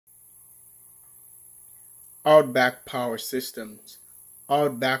Outback Power Systems,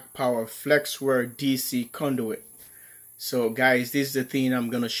 Outback Power Flexware DC Conduit. So guys, this is the thing I'm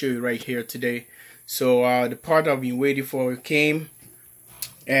gonna show you right here today. So the part I've been waiting for came,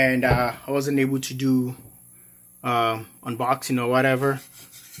 and I wasn't able to do unboxing or whatever,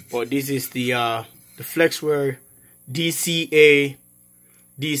 but this is the Flexware Dca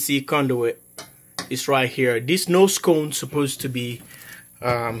DC Conduit. It's right here. This nose cone supposed to be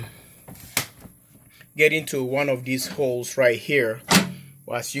get into one of these holes right here.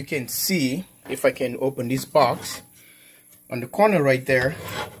 Well, as you can see, if I can open this box, on the corner right there,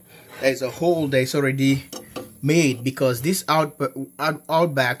 there's a hole that's already made because this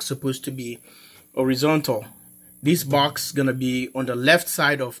Outback supposed to be horizontal. This box is gonna be on the left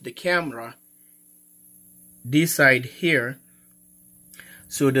side of the camera, this side here.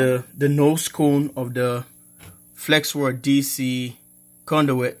 So the nose cone of the Flexware DC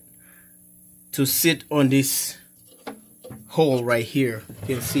Conduit to sit on this hole right here.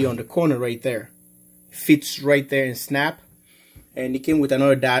 You can see on the corner right there, fits right there and snap. And it came with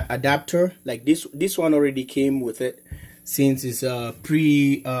another adapter like this one already came with it, since it's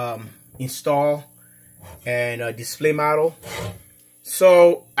pre-install and a display model.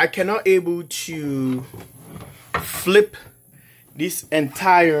 So I cannot able to flip this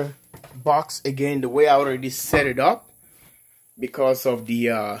entire box again the way I already set it up because of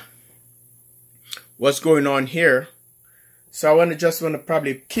the what's going on here. So I just want to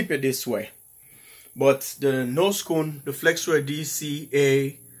probably keep it this way. But the nose cone, the Flexware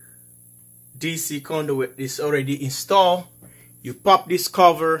Dca DC Conduit is already installed. You pop this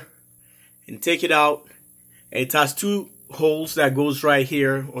cover and take it out. It has two holes that goes right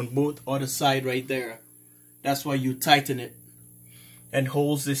here on both other side right there. That's why you tighten it and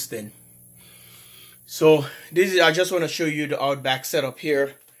holds this thing. So this is, I just want to show you the Outback setup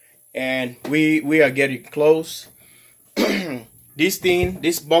here, and we are getting close.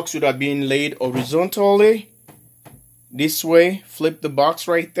 This box would have been laid horizontally this way. Flip the box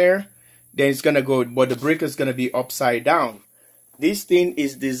right there, then it's gonna go, but the breaker is gonna be upside down. This thing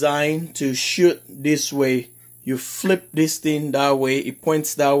is designed to shoot this way. You flip this thing that way, it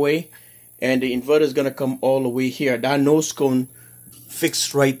points that way, and the inverter is gonna come all the way here. That nose cone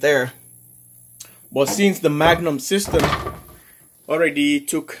fixed right there. But since the Magnum system already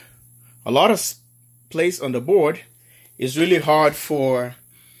took a lot of place on the board, it's really hard for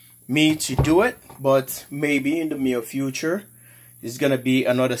me to do it. But maybe in the near future it's gonna be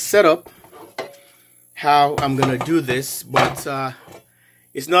another setup how I'm gonna do this. But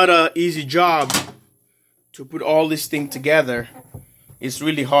it's not an easy job to put all this thing together. It's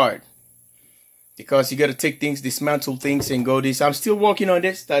really hard because you got to take things, dismantle things, and go this. I'm still working on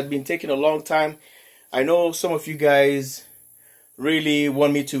this. That's been taking a long time. I know some of you guys really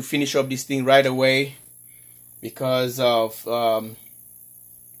want me to finish up this thing right away because of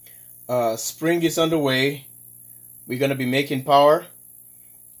spring is underway. We're gonna be making power,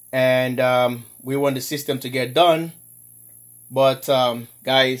 and we want the system to get done. But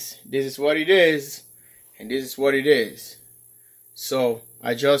guys, this is what it is, and this is what it is. So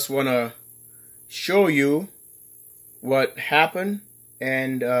I just want to show you what happened,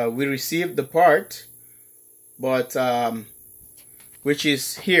 and we received the part, but which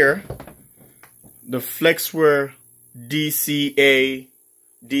is here, the Flexware Dca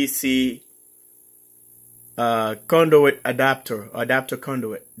DC conduit adapter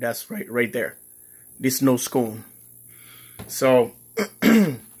conduit. That's right there, this nose cone. So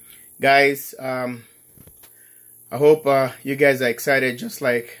guys, I hope you guys are excited just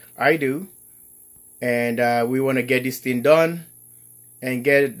like I do, and we want to get this thing done and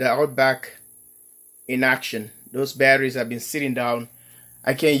get the Outback in action. Those batteries have been sitting down.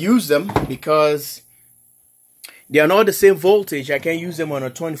 I can't use them because they are not the same voltage. I can't use them on a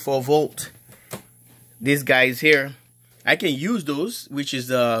 24 volt. These guys here, I can use those, which is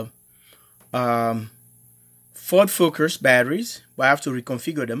the Ford Focus batteries, but I have to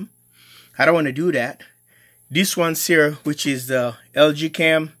reconfigure them. I don't want to do that. This one's here, which is the LG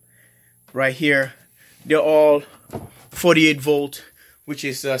cam right here, they're all 48 volt, which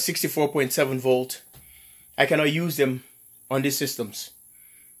is 64.7 volt. I cannot use them on these systems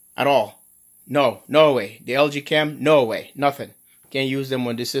at all. No way. The LG cam, no way, nothing. Can't use them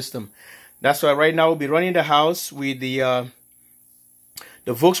on this system. That's why right now we'll be running the house with the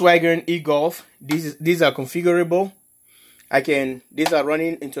Volkswagen e-Golf. These are configurable. These are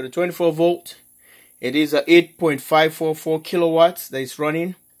running into the 24 volt. It is a 8.544 kilowatts that is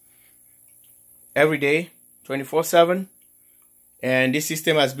running every day, 24/7. And this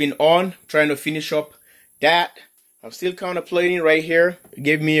system has been on, trying to finish up that. I'm still contemplating right here. It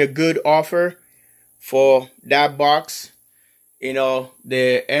gave me a good offer for that box. You know,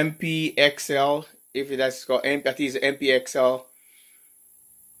 the MPXL, if that's called MP, I think it's MPXL,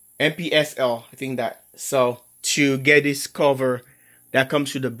 MPSL, I think that. So to get this cover that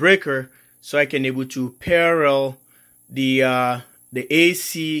comes with the breaker, so I can able to parallel the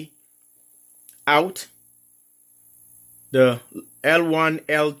AC out, the L1,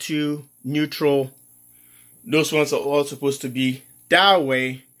 L2, neutral. Those ones are all supposed to be that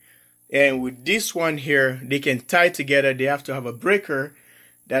way. And with this one here, they can tie together. They have to have a breaker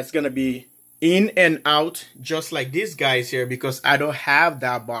that's going to be in and out, just like these guys here, because I don't have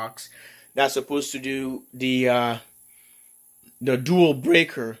that box that's supposed to do the dual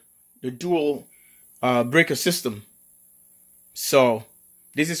breaker, the dual breaker system. So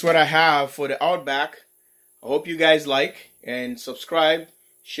this is what I have for the Outback. I hope you guys like, and subscribe,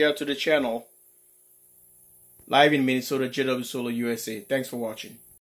 share to the channel. Live in Minnesota, JW Solar USA. Thanks for watching.